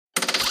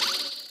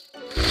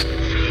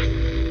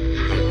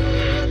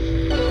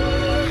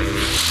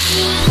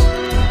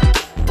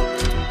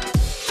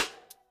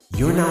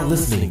now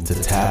listening to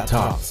Tab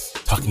Talks,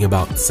 talking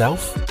about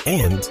self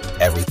and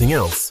everything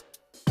else.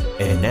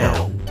 And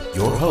now,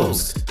 your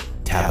host,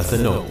 Tabitha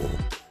Noble.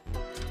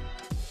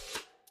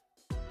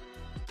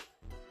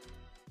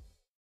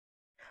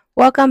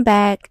 Welcome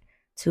back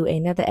to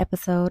another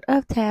episode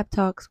of Tab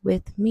Talks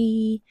with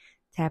me,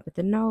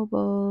 Tabitha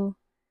Noble.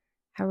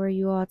 How are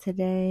you all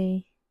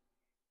today?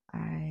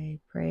 I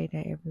pray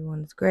that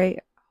everyone is great.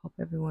 I hope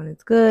everyone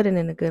is good and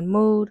in a good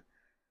mood.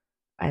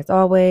 As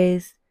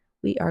always,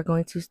 we are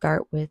going to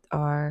start with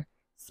our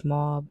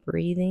small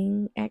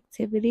breathing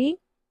activity.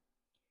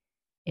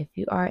 If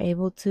you are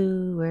able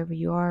to, wherever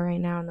you are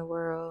right now in the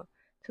world,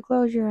 to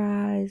close your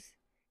eyes,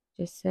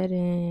 just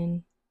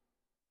settle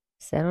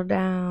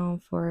down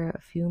for a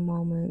few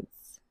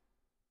moments.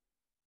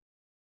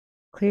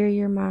 Clear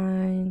your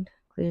mind,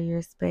 clear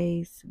your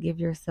space, give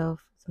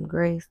yourself some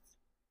grace,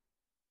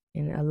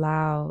 and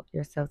allow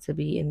yourself to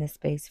be in this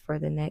space for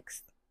the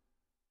next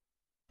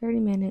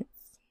 30 minutes.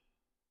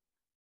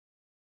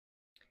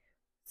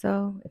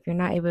 So if you're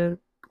not able to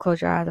close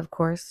your eyes, of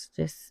course,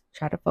 just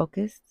try to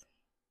focus.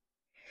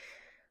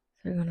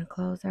 So we're going to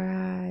close our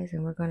eyes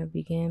and we're going to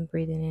begin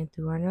breathing in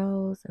through our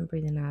nose and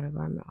breathing out of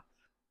our mouth.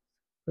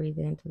 Breathe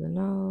into the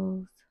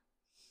nose.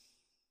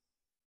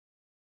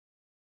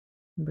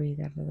 Breathe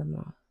out of the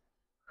mouth.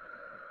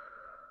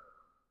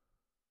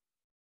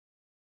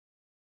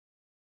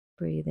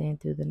 Breathe in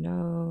through the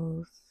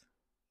nose.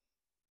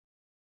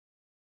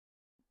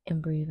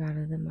 And breathe out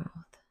of the mouth.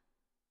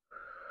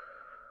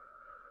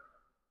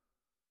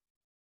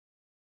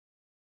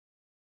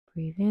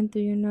 Breathe in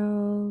through your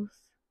nose.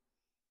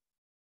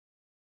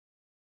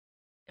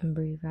 And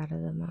breathe out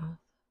of the mouth.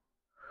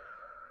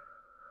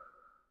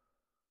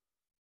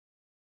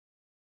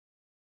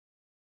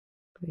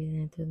 Breathe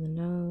in through the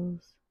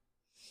nose.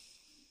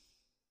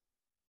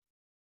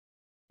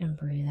 And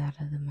breathe out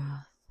of the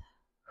mouth.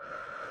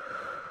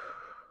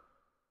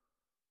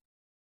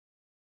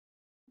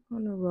 We're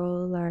going to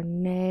roll our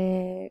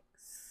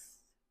necks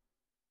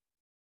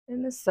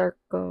in a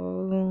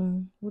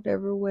circle.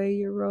 Whatever way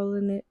you're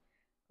rolling it,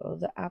 go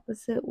the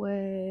opposite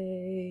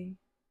way.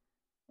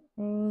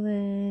 Roll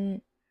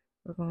it.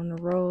 We're going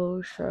to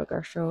roll, shrug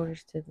our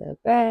shoulders to the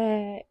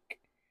back,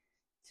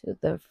 to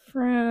the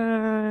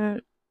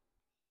front.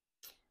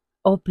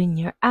 Open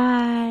your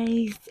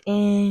eyes,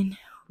 and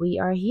we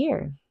are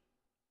here.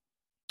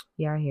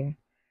 We are here.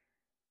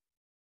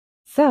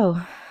 So,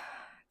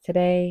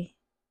 today,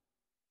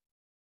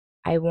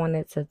 I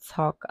wanted to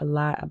talk a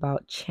lot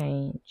about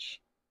change.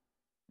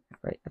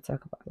 Right? I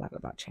talk a lot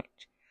about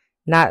change.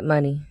 Not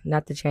money,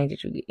 not the change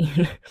that you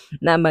get.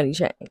 Not money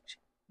change,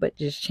 but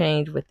just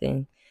change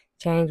within.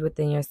 Change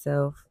within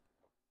yourself.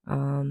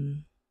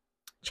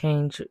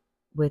 Change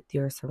with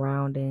your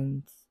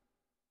surroundings.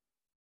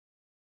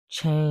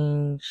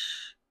 Change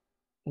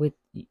with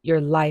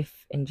your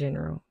life in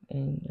general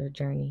and your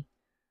journey.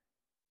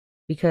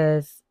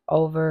 Because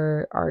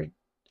over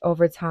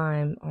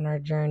time on our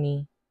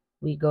journey,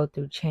 we go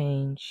through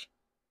change.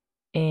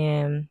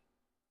 And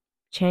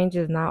change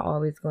is not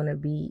always going to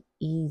be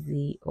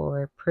easy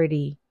or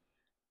pretty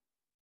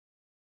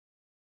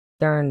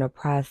during the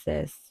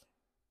process.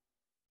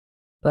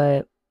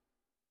 But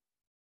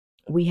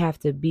we have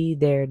to be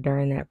there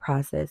during that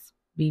process,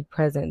 be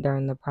present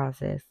during the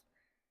process.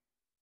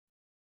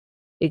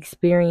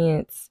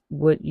 Experience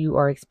what you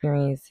are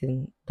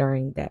experiencing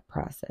during that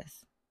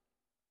process.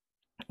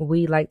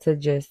 We like to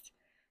just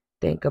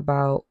think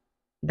about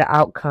the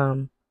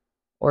outcome,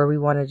 or we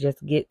want to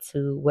just get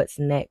to what's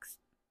next.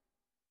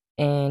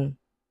 And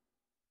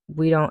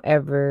we don't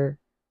ever,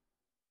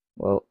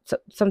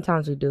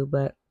 sometimes we do,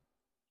 but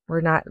we're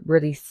not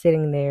really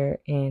sitting there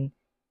and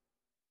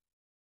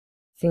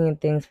seeing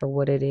things for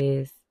what it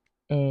is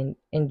and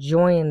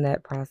enjoying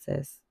that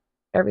process.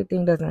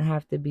 Everything doesn't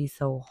have to be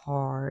so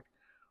hard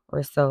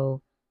or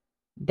so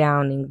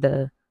downing.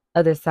 The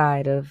other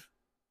side of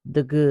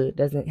the good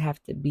doesn't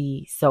have to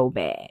be so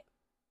bad.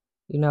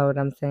 You know what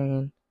I'm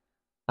saying?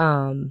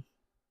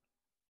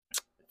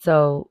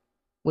 So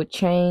with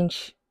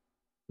change,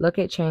 look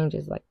at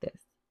changes like this,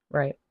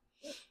 right?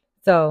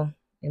 So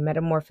in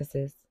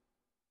metamorphosis,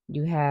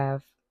 you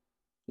have,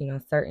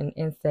 certain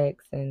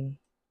insects and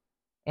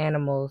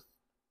animals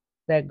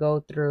that go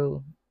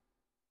through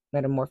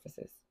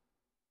metamorphosis.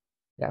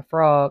 We got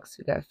frogs,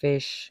 we got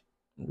fish,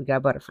 we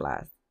got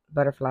butterflies.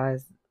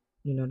 Butterflies,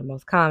 the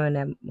most common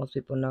that most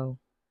people know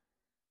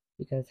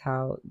because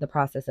how the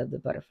process of the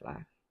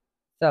butterfly.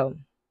 So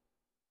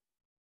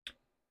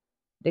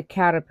the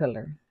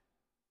caterpillar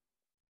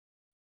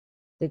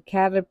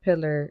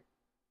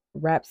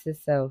wraps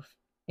itself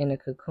in a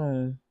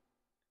cocoon,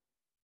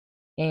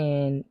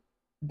 and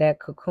that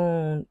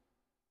cocoon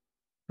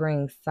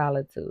brings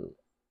solitude.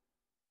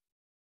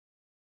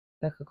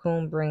 The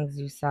cocoon brings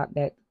you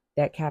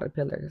that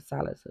caterpillar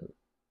solitude.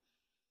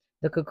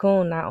 The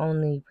cocoon not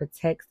only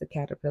protects the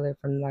caterpillar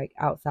from like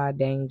outside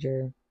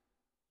danger,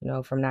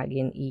 from not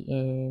getting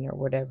eaten or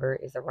whatever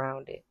is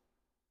around it,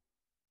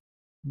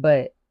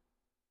 but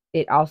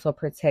it also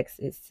protects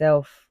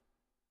itself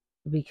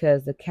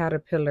because the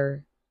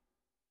caterpillar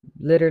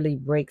literally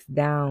breaks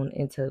down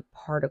into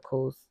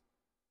particles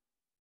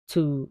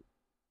to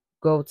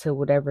go to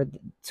whatever,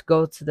 to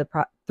go to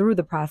through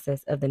the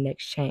process of the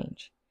next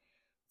change.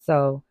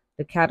 So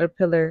the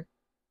caterpillar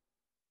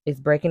is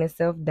breaking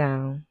itself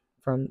down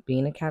from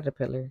being a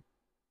caterpillar,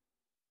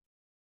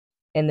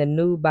 and the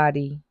new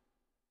body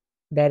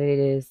that it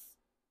is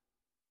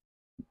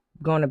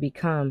going to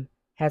become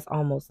has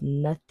almost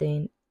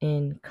nothing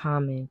in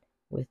common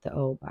with the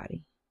old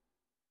body.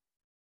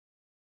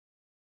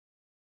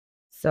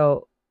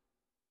 So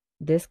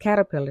this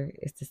caterpillar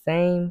is the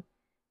same.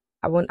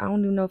 I don't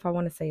even know if I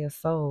want to say a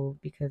soul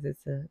because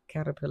it's a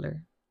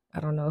caterpillar. I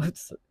don't know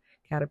if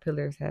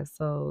caterpillars have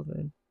souls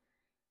and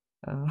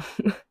uh,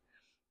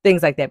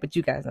 things like that, but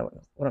you guys know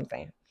what I'm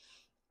saying.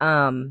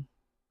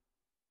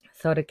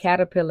 So the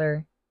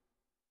caterpillar,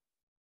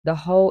 the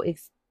whole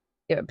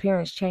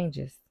appearance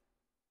changes.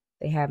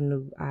 They have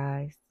new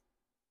eyes.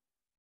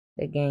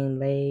 They gain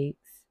legs,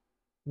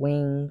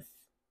 wings,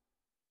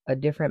 a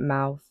different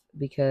mouth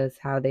because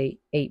how they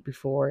ate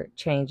before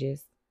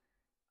changes.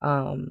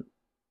 Um,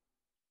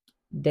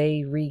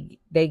 they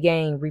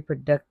gain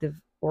reproductive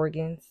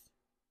organs,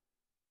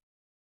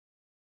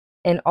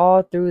 and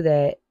all through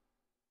that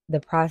the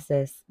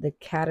process, the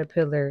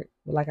caterpillar,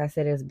 like I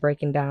said, is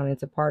breaking down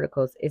into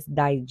particles. It's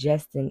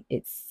digesting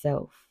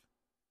itself,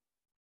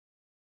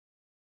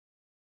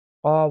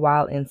 all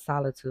while in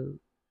solitude.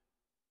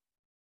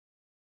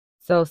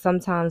 So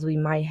sometimes we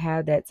might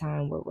have that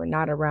time where we're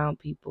not around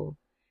people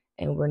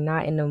and we're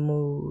not in the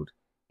mood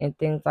and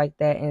things like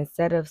that.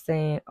 Instead of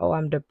saying, oh,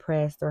 I'm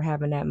depressed, or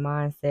having that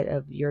mindset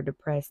of you're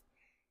depressed,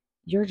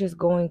 you're just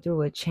going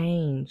through a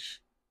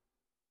change.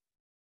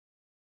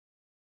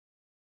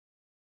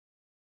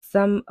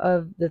 Some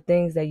of the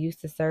things that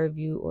used to serve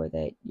you or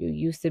that you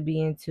used to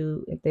be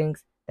into and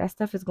things, that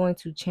stuff is going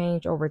to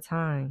change over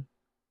time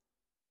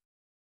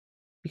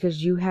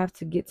because you have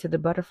to get to the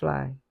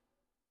butterfly.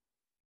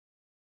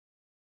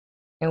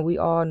 And we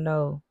all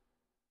know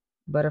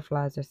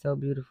butterflies are so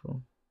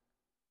beautiful.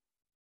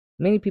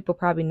 Many people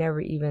probably never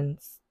even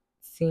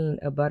seen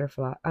a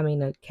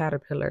a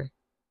caterpillar.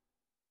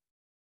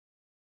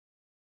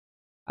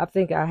 I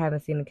think I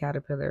haven't seen a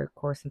caterpillar, of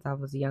course, since I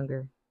was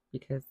younger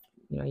because,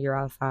 you're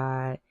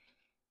outside,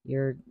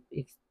 you're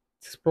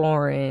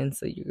exploring,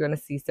 so you're going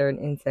to see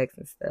certain insects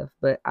and stuff.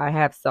 But I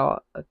have saw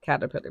a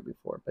caterpillar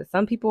before, but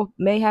some people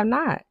may have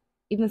not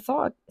even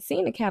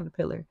seen a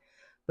caterpillar.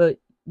 But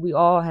we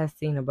all have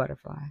seen a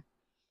butterfly.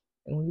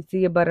 And when you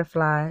see a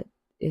butterfly,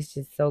 it's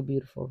just so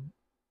beautiful.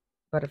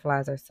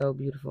 Butterflies are so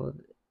beautiful.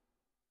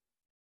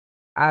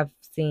 I've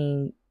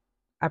seen,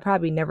 I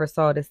probably never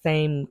saw the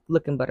same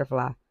looking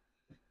butterfly,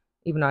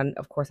 even though,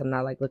 of course, I'm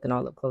not like looking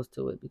all up close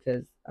to it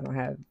because I don't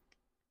have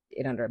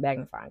it under a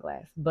magnifying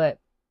glass. But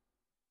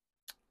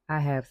I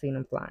have seen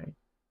them flying.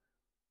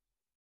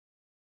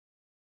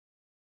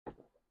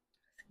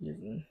 Excuse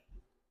me.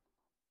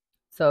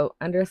 So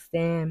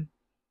understand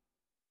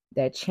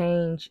that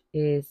change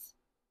is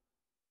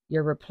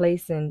you're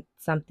replacing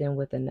something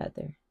with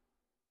another,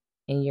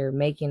 and you're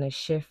making a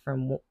shift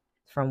from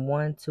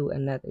one to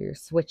another. You're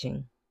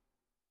switching,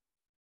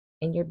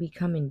 and you're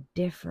becoming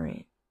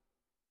different.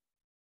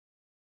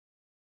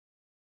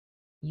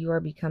 You are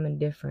becoming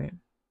different.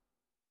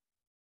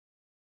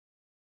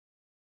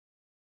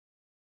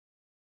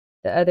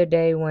 The other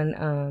day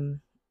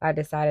when I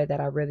decided that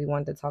I really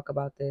wanted to talk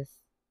about this,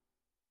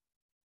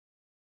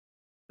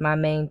 my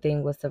main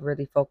thing was to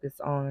really focus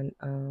on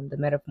the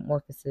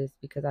metamorphosis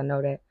because I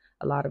know that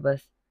a lot of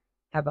us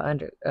have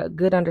a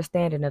good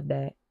understanding of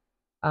that.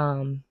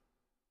 Um,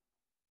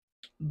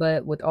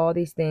 but with all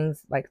these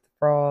things like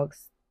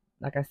frogs,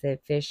 like I said,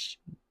 fish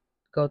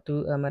go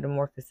through a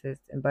metamorphosis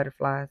and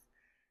butterflies,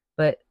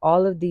 but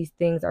all of these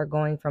things are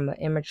going from an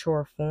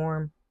immature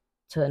form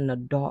to an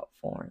adult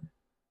form.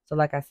 So,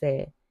 like I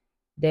said,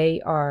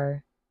 they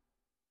are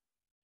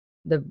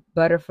the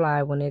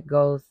butterfly when it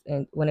goes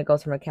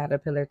from a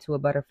caterpillar to a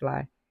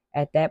butterfly.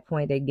 At that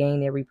point, they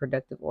gain their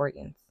reproductive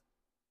organs.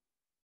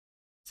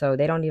 So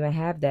they don't even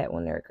have that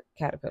when they're a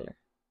caterpillar.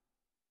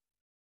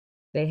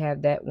 They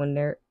have that when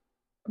they're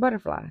a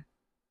butterfly.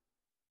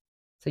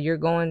 So you're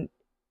going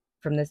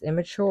from this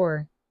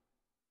immature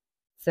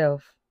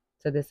self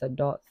to this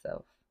adult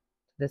self,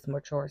 to this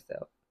mature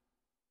self.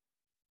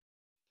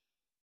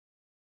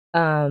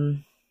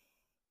 Um,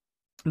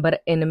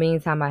 but in the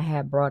meantime, I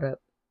had brought up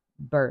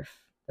birth,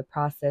 the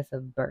process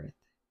of birth.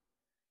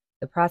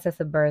 The process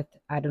of birth,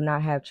 I do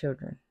not have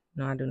children.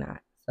 No, I do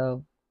not.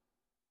 So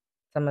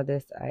some of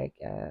this,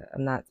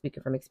 I'm not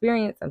speaking from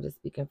experience. I'm just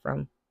speaking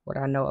from what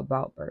I know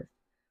about birth.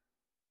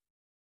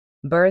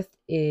 Birth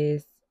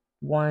is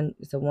one,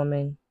 it's a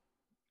woman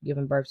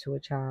giving birth to a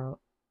child.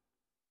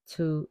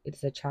 Two,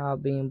 it's a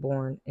child being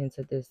born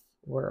into this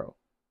world.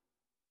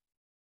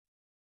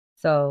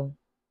 So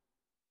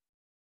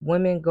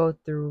women go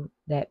through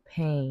that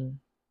pain,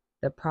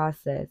 the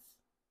process,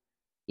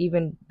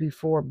 even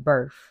before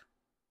birth.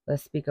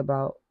 Let's speak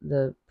about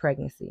the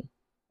pregnancy.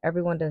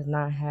 Everyone does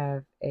not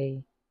have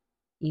a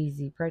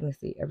easy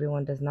pregnancy.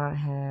 Everyone does not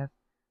have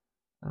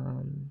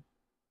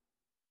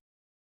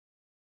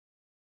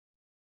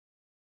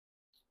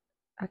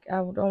I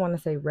don't want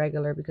to say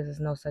regular because there's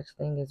no such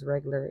thing as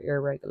regular,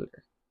 irregular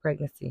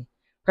pregnancy.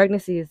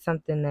 Pregnancy is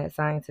something that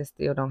scientists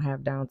still don't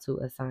have down to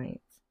a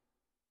science.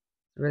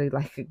 It's really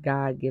like a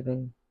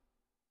God-given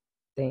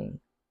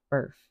thing,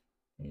 birth,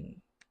 and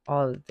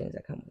all of the things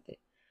that come with it.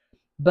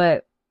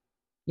 But,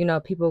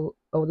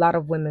 a lot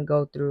of women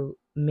go through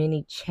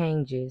many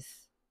changes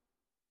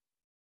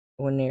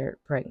when they're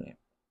pregnant.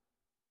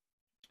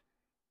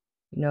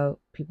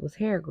 People's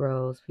hair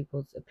grows,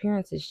 people's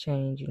appearances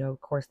change. Of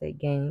course, they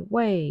gain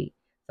weight.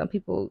 Some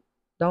people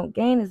don't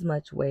gain as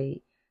much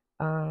weight.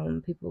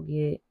 People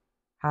get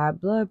high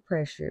blood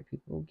pressure.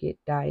 People get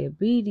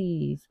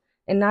diabetes.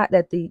 And not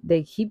that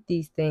they keep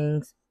these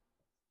things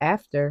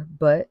after,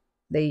 but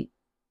they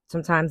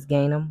sometimes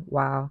gain them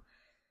while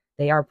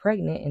they are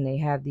pregnant, and they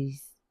have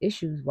these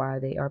issues while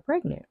they are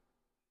pregnant.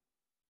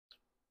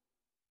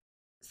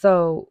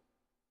 So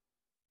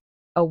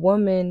a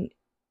woman,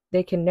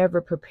 they can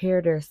never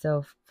prepare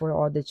themselves for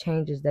all the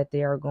changes that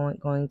they are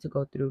going to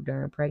go through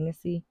during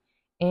pregnancy,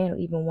 and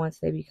even once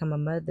they become a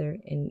mother,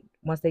 and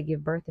once they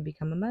give birth and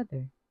become a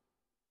mother.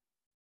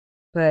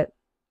 But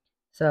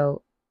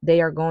so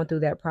they are going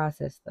through that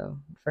process, though.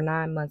 For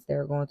 9 months, they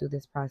are going through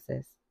this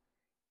process.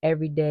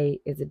 Every day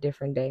is a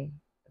different day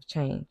of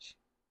change.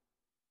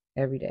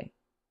 Every day.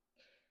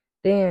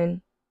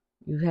 Then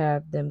you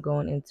have them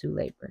going into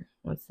labor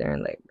once they're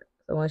in labor.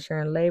 So once you're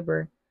in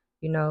labor,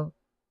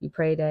 you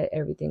pray that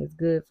everything is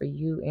good for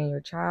you and your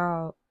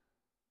child,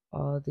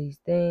 all these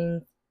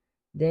things.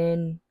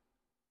 Then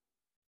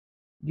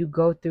you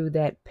go through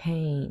that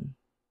pain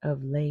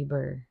of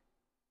labor.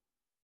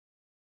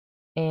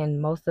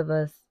 And most of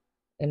us,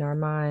 in our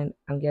mind,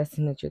 I'm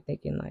guessing that you're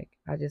thinking like,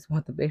 I just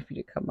want the baby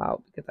to come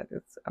out because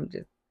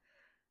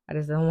I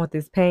just don't want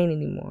this pain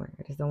anymore.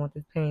 I just don't want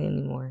this pain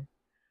anymore.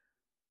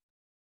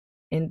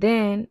 And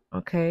then,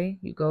 okay,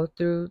 you go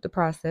through the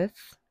process.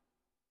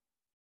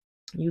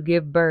 You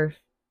give birth.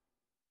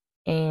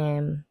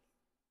 And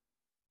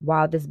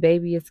while this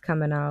baby is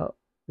coming out,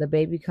 the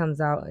baby comes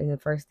out, and the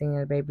first thing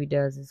the baby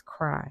does is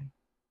cry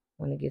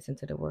when it gets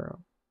into the world.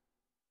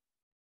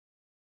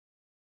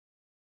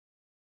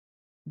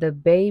 The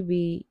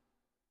baby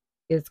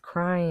is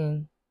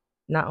crying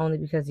not only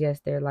because, yes,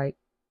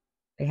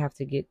 they have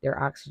to get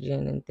their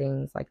oxygen and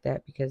things like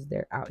that because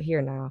they're out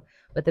here now,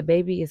 but the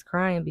baby is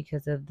crying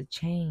because of the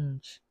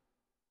change.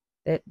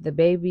 That the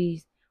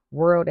baby's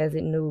world as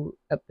it knew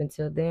up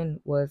until then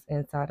was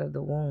inside of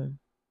the womb.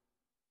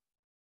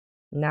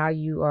 Now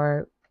you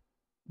are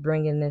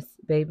bringing this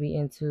baby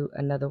into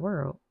another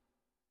world.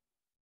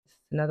 It's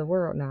another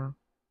world now.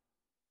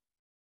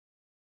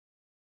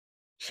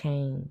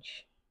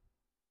 Change.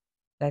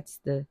 That's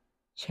the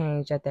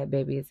change that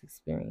baby is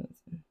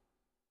experiencing.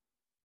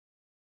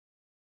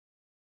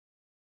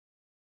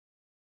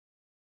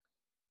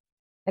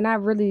 And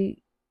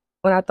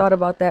when I thought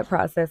about that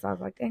process, I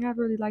was like, dang, I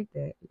really like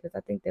that, because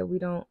I think that we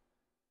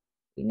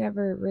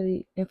never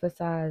really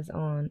emphasize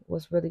on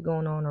what's really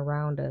going on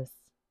around us.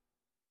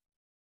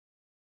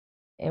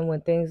 And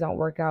when things don't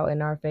work out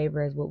in our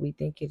favor as what we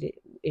think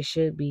it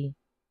should be,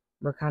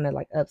 we're kind of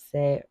like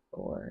upset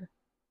or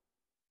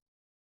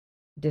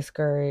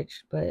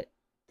discouraged. But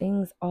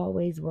things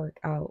always work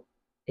out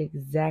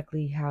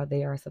exactly how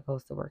they are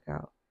supposed to work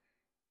out.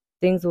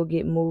 Things will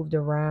get moved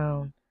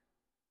around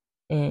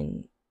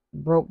and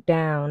broke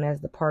down as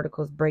the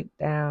particles break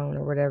down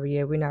or whatever.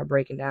 Yeah, we're not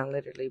breaking down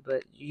literally,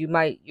 but you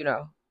might,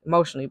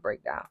 emotionally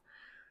break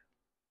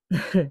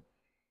down.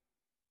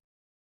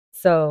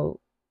 So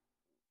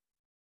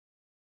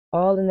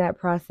all in that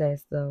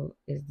process, though,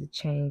 is the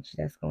change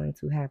that's going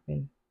to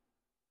happen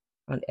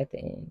at the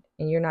end.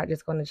 And you're not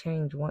just going to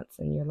change once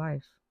in your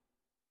life.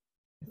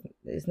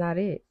 It's not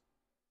it.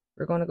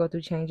 We're going to go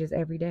through changes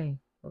every day.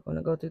 We're going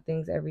to go through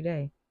things every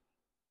day.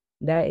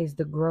 That is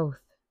the growth.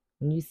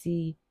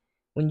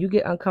 When you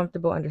get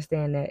uncomfortable,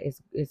 understand that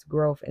it's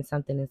growth, and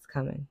something is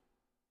coming.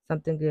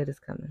 Something good is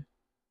coming.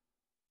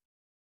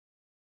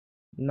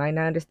 You might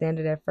not understand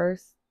it at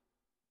first,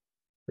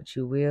 but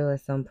you will at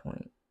some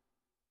point.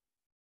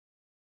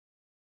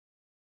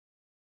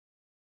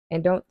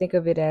 And don't think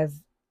of it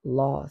as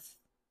loss.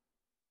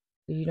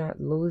 You're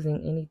not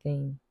losing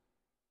anything.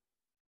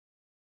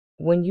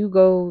 When you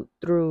go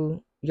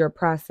through your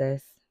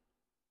process,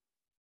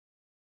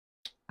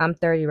 I'm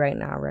 30 right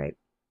now, right?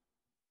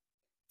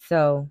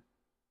 So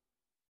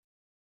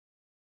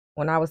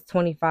when I was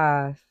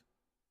 25,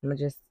 I'm going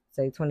to just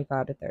say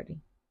 25 to 30.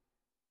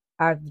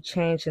 I've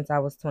changed since I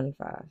was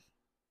 25.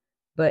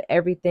 But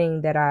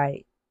everything that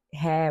I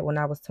had when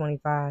I was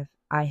 25,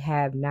 I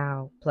have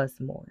now plus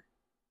more.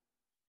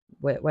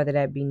 Whether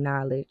that be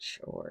knowledge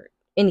or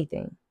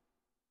anything.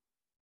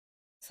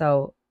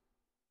 So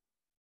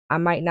I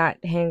might not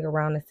hang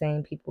around the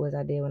same people as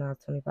I did when I was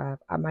 25.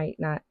 I might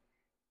not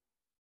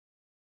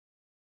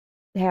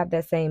have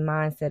that same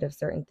mindset of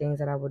certain things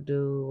that I would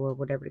do or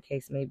whatever the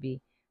case may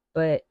be.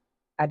 But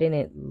I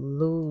didn't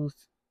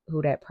lose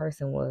who that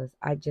person was.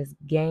 I just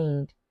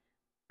gained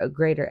a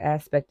greater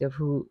aspect of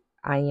who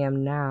I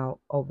am now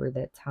over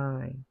that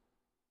time.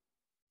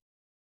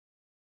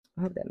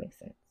 I hope that makes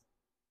sense.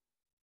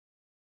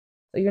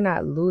 So you're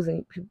not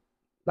losing.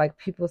 Like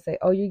people say,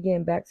 oh, you're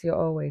getting back to your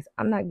old ways.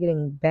 I'm not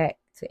getting back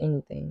to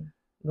anything.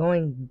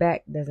 Going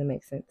back doesn't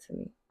make sense to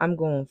me. I'm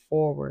going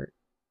forward.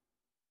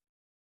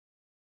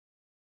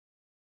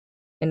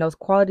 And those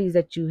qualities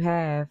that you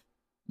have,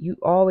 you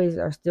always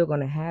are still going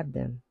to have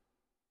them.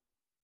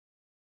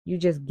 You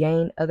just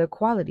gain other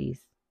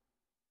qualities.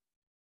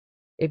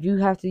 If you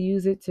have to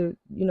use it to,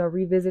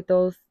 revisit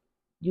those,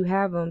 you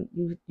have them,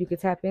 you could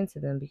tap into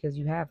them because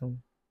you have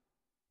them.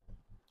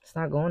 It's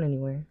not going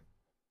anywhere.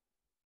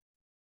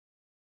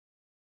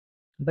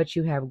 But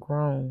you have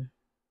grown.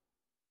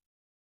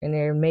 And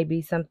there may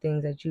be some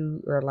things that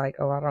you are like,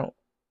 oh, I don't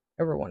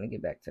ever want to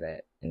get back to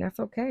that. And that's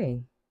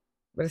okay.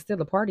 But it's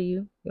still a part of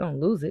you. You don't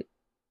lose it.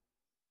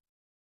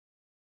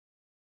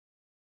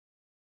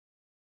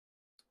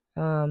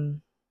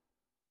 And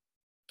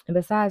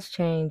besides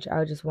change,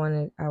 I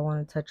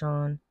want to touch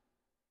on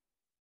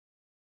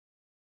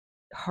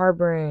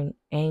harboring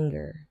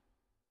anger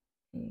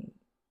and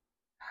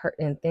hurt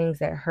and things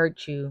that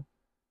hurt you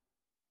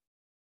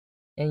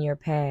in your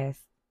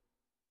past.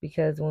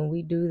 Because when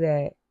we do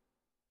that,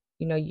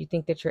 you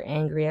think that you're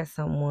angry at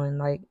someone,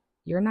 like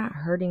you're not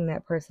hurting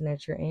that person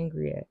that you're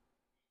angry at.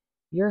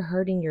 You're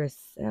hurting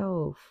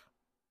yourself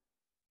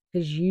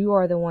because you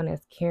are the one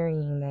that's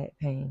carrying that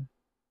pain.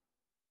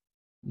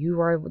 You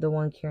are the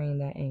one carrying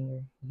that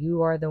anger.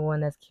 You are the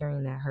one that's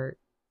carrying that hurt.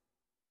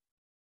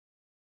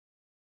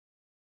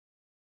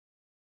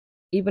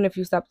 Even if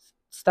you stop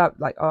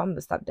like, oh, I'm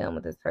gonna stop dealing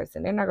with this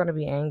person, they're not gonna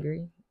be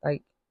angry.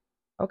 Like,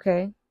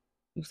 okay,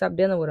 you stop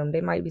dealing with them,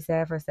 they might be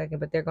sad for a second,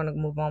 but they're gonna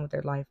move on with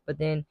their life. But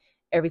then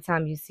every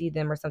time you see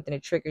them or something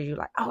that triggers you,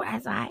 like, oh,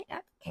 that's right, I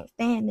can't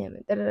stand them,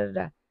 and da da da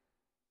da.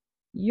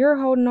 You're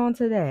holding on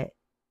to that.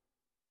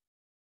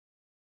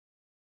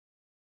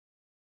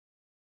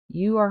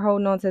 You are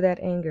holding on to that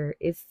anger.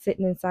 It's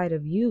sitting inside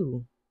of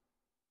you.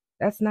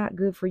 That's not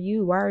good for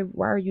you. Why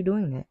are you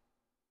doing that?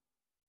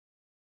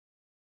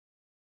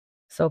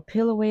 So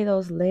peel away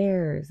those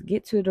layers.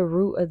 Get to the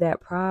root of that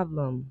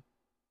problem.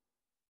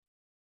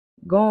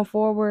 Going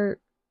forward,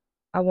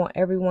 I want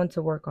everyone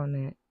to work on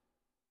that.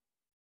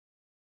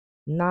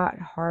 Not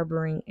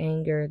harboring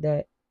anger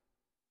that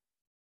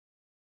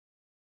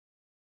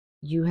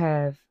you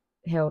have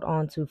held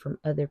on to from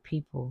other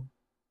people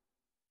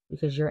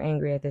because you're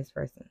angry at this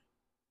person.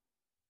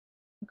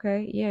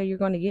 Okay, yeah, you're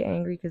going to get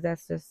angry because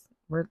that's just,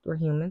 we're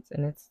humans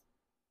and it's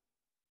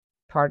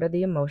part of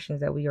the emotions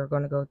that we are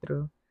going to go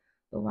through.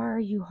 But why are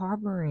you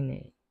harboring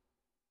it?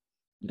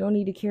 You don't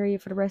need to carry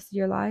it for the rest of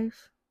your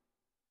life.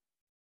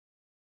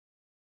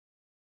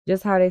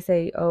 Just how they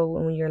say, oh,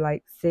 when you're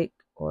like sick,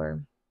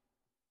 or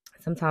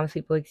sometimes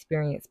people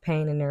experience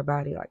pain in their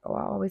body, like, oh,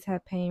 I always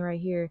have pain right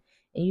here.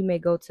 And you may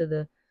go to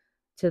the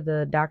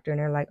doctor and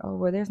they're like, oh,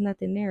 well, there's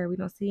nothing there. We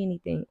don't see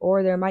anything.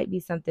 Or there might be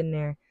something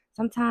there.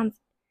 Sometimes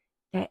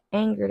that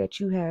anger that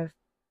you have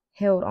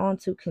held on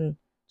to can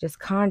just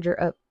conjure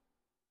up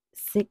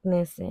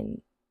sickness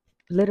and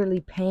literally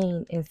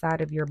pain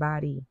inside of your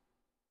body.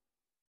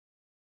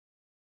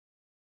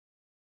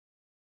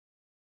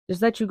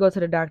 Just let you go to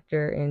the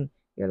doctor and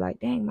you're like,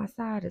 dang, my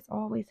side is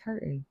always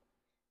hurting.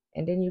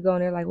 And then you go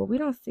and they're like, well, we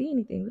don't see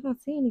anything. We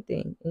don't see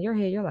anything. In your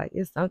head, you're like,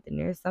 it's something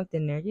there. It's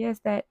something there.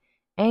 Yes, that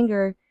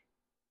anger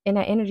and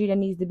that energy that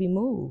needs to be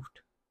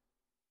moved.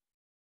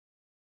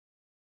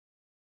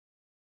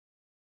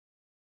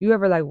 You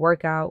ever like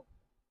work out,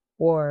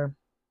 or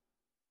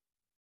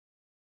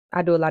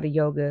I do a lot of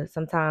yoga.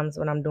 Sometimes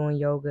when I'm doing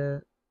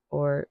yoga,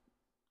 or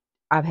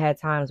I've had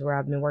times where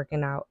I've been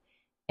working out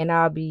and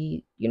I'll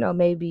be,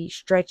 maybe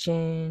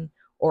stretching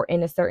or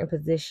in a certain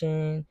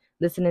position,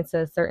 listening to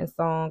a certain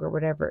song or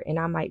whatever. And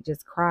I might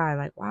just cry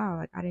like, wow,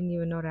 like I didn't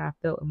even know that I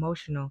felt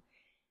emotional.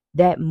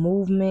 That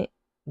movement,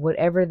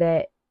 whatever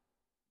that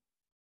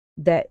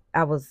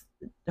I was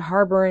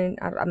harboring,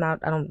 I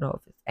don't know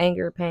if it's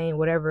anger, pain,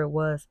 whatever it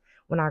was.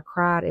 When I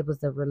cried, it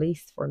was a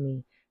release for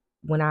me.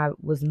 When I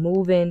was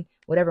moving,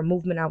 whatever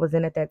movement I was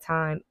in at that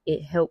time,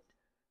 it helped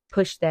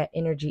push that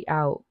energy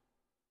out.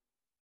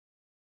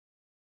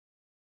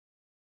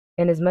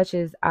 And as much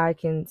as I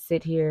can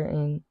sit here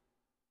and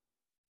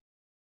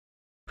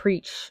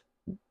preach,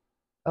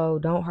 oh,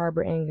 don't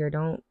harbor anger,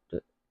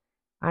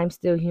 I'm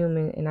still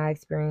human and I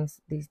experience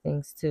these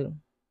things too.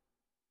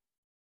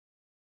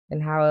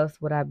 And how else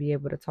would I be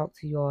able to talk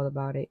to you all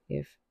about it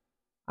if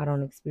I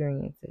don't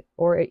experience it?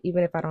 Or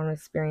even if I don't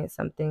experience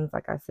some things,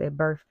 like I said,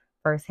 birth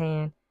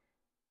firsthand,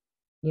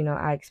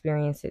 I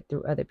experience it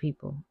through other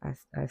people.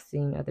 I've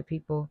seen other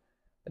people,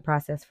 the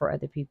process for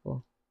other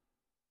people.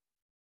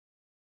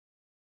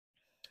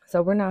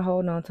 So we're not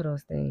holding on to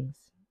those things.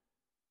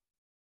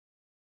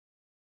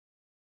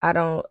 I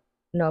don't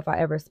know if I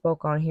ever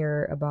spoke on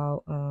here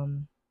about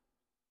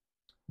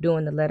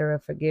doing the letter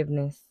of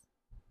forgiveness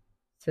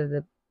to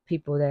the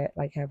people that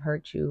like have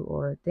hurt you,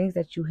 or things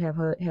that you have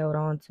held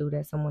on to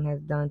that someone has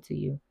done to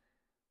you.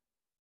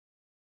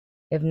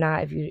 If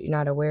not, if you're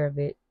not aware of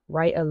it,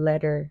 write a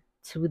letter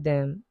to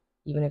them,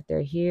 even if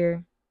they're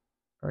here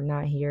or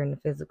not here in the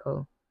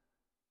physical.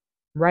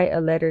 Write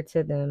a letter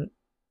to them,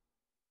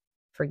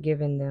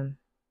 forgiving them.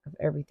 of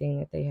everything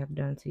that they have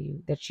done to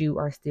you that you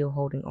are still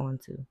holding on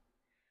to.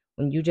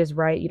 When you just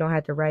write, you don't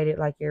have to write it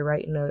like you're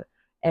writing an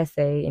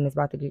essay and it's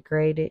about to get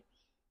graded.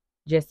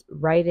 Just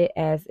write it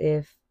as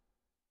if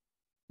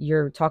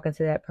you're talking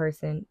to that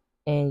person,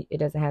 and it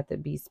doesn't have to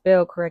be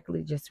spelled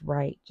correctly. Just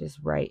write,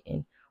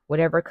 and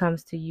whatever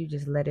comes to you,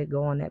 just let it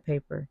go on that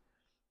paper.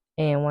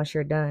 And once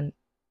you're done,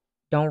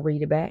 don't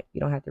read it back.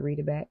 You don't have to read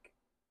it back.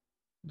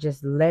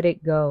 Just let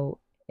it go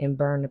and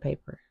burn the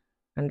paper.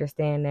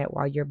 Understand that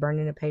while you're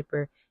burning the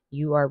paper,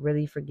 you are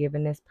really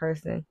forgiving this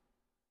person,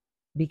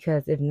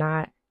 because if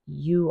not,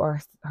 you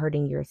are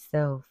hurting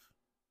yourself.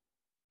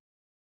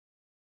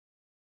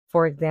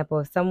 For example,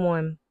 if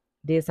someone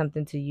did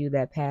something to you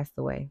that passed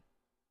away,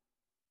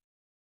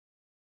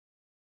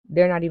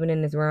 they're not even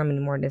in this realm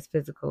anymore, this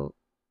physical,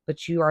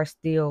 but you are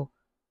still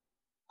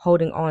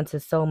holding on to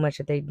so much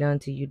that they've done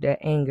to you, that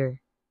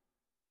anger.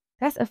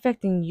 That's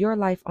affecting your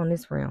life on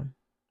this realm.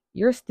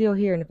 You're still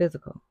here in the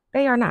physical.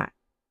 They are not.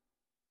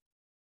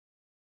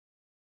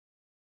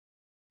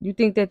 You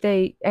think that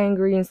they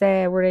angry and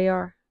sad where they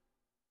are?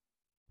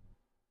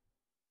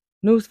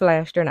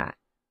 Newsflash, they're not.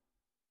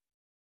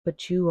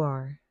 But you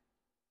are.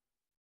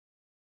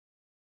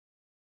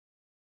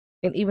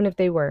 And even if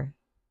they were,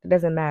 it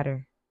doesn't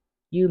matter.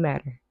 You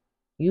matter.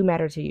 You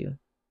matter to you.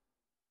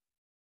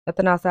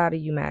 Nothing outside of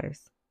you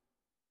matters.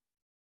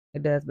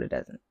 It does, but it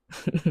doesn't.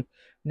 I'm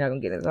not gonna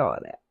get into all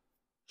of that.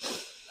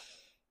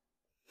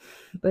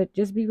 But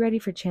just be ready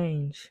for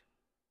change.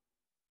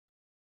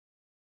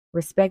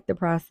 Respect the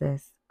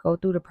process. Go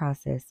through the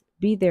process.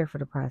 Be there for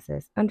the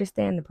process.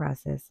 Understand the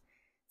process.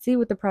 See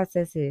what the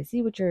process is.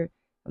 See what your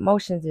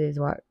emotions is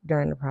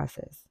during the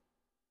process.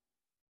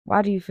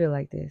 Why do you feel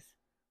like this?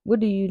 What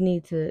do you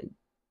need to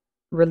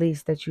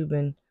release that you've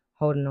been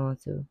holding on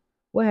to?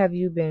 What have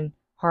you been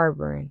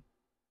harboring?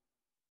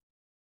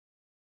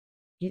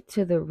 Get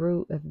to the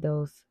root of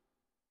those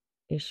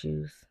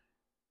issues.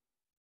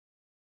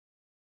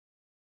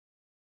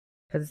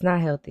 Because it's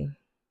not healthy.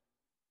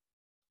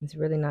 It's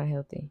really not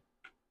healthy.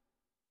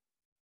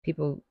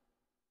 People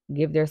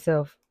give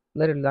themselves,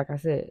 literally, like I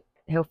said,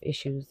 health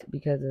issues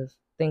because of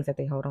things that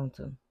they hold on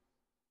to.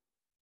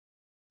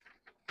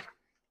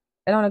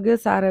 And on the good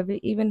side of it,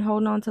 even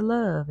holding on to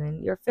love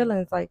and your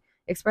feelings, like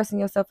expressing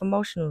yourself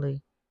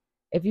emotionally.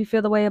 If you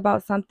feel the way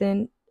about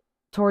something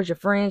towards your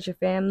friends, your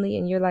family,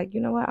 and you're like,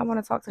 you know what, I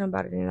want to talk to them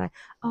about it. And you're like,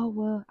 oh,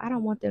 well, I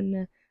don't want them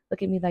to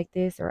look at me like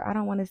this, or I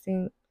don't want to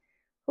seem,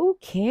 who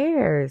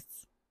cares?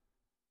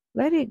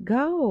 Let it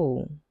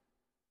go.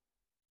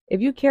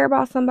 If you care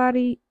about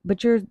somebody,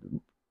 but you're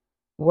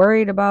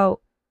worried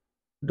about,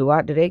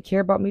 do they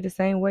care about me the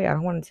same way? I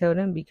don't want to tell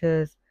them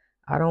because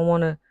I don't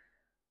want to,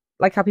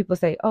 like how people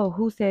say, oh,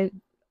 who said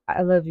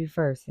I love you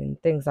first, and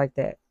things like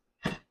that.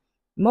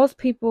 Most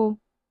people,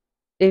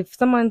 if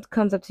someone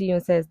comes up to you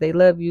and says they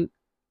love you,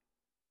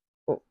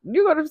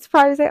 you're going to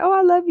probably say, oh,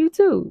 I love you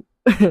too.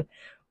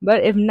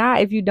 But if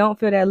not, if you don't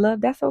feel that love,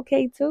 that's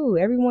okay too.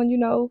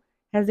 Everyone,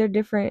 has their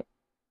different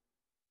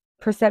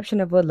perception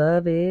of what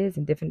love is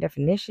and different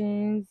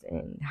definitions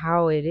and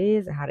how it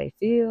is and how they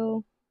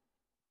feel.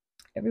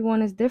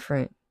 Everyone is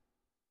different.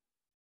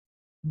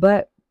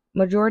 But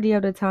majority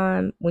of the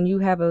time, when you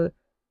have a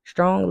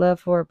strong love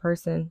for a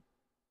person,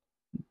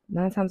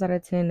 9 times out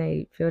of 10,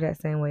 they feel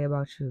that same way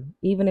about you,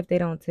 even if they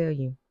don't tell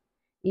you.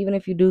 Even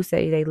if you do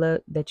say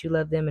that you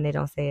love them and they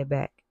don't say it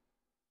back.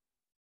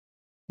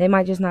 They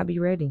might just not be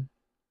ready.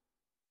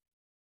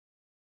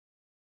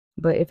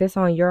 But if it's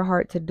on your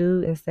heart to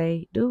do and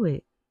say, do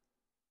it.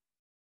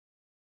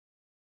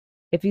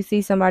 If you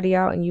see somebody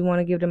out and you want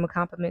to give them a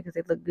compliment because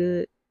they look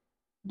good,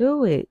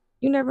 do it.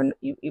 You never,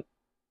 you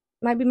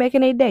might be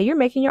making a day. You're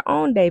making your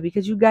own day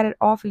because you got it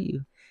off of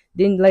you.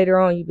 Then later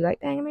on, you'd be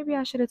like, dang, maybe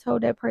I should have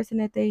told that person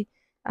that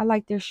I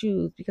like their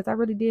shoes because I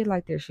really did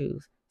like their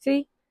shoes.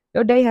 See,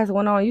 your day has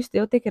went on. You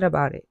still thinking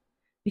about it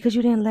because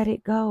you didn't let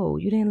it go.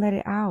 You didn't let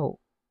it out.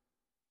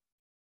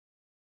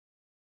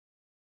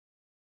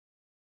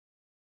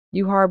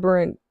 You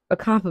harboring a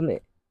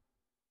compliment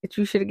that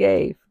you should have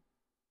gave.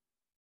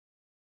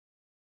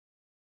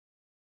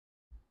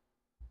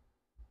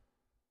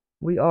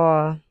 We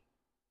all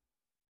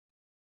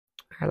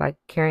are like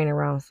carrying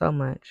around so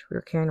much.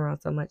 We're carrying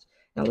around so much.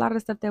 And a lot of the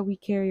stuff that we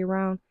carry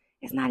around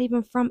is not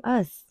even from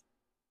us.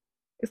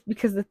 It's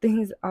because the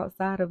things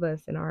outside of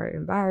us and our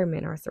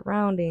environment, our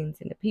surroundings,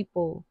 and the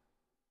people.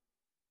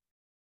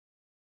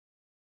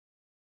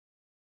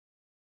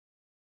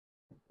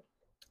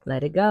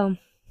 Let it go.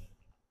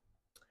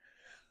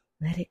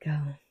 Let it go.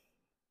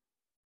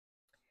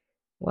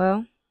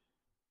 Well,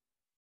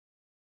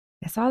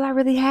 that's all I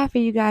really have for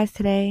you guys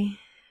today.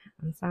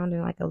 I'm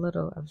sounding like I've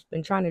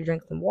been trying to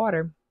drink some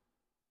water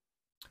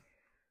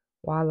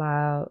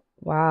while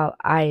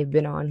I've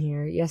been on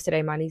here.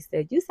 Yesterday, my niece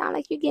said, you sound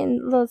like you're getting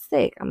a little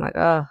sick. I'm like,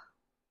 I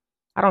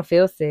don't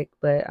feel sick,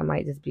 but I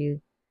might just be a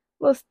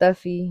little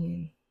stuffy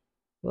and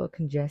a little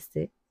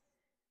congested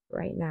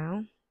right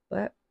now.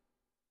 But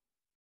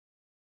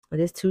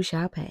this too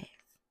shall pass.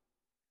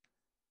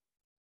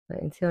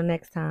 But until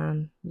next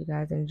time, you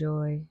guys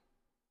enjoy.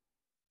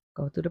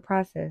 Go through the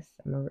process.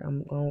 I'm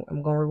going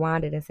to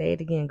rewind it and say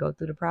it again. Go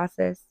through the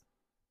process.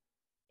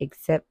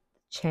 Accept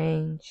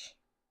change.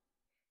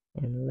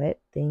 And let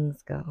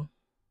things go.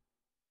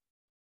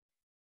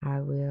 I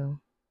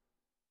will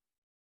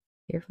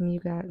hear from you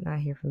guys. Not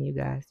hear from you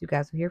guys. You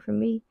guys will hear from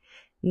me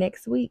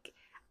next week.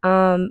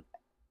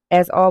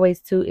 As always,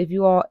 too, if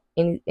you all,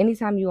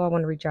 anytime you all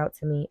want to reach out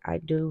to me, I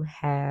do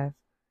have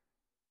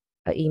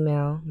an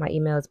email. My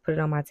email is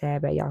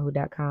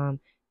putitonmytab@yahoo.com.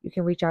 You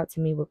can reach out to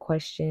me with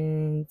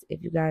questions.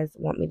 If you guys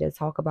want me to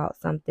talk about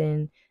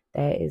something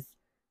that is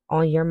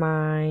on your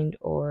mind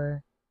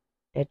or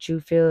that you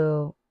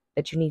feel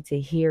that you need to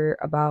hear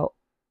about,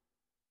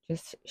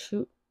 just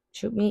shoot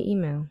me an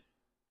email.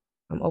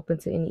 I'm open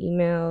to any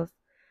emails.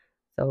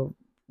 So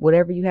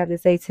whatever you have to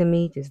say to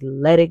me, just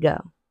let it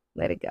go.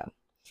 Let it go.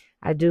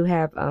 I do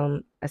have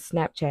a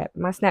Snapchat.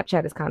 My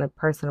Snapchat is kind of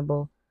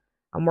personable.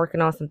 I'm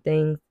working on some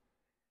things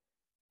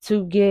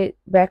to get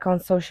back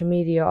on social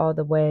media all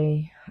the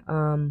way,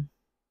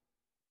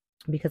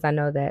 because I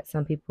know that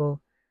some people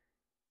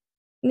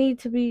need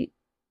to be,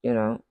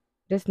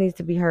 this needs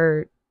to be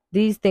heard.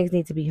 These things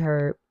need to be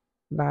heard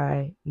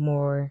by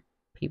more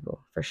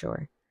people, for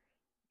sure.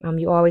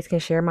 You always can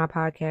share my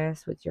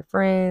podcast with your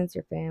friends,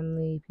 your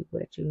family, people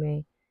that you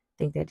may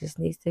think that just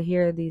needs to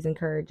hear these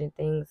encouraging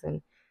things.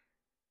 And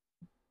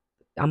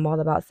I'm all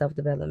about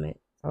self-development.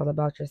 It's all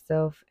about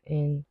yourself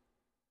and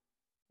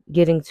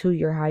getting to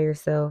your higher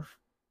self.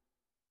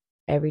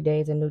 Every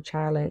day is a new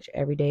challenge.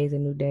 Every day is a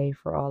new day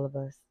for all of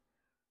us.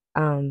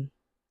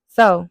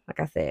 So, like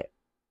I said,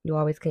 you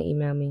always can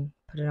email me.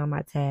 Put it on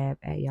my tab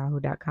at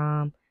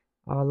yahoo.com.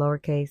 All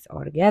lowercase,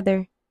 all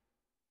together.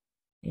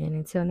 And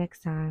until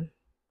next time,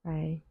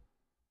 bye.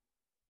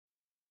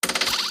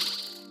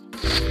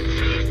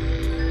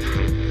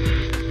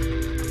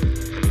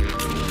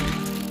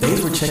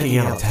 Thanks for checking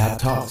out Tab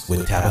Talks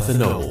with Tabitha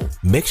Noble.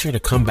 Make sure to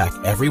come back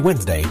every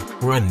Wednesday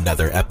for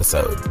another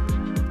episode.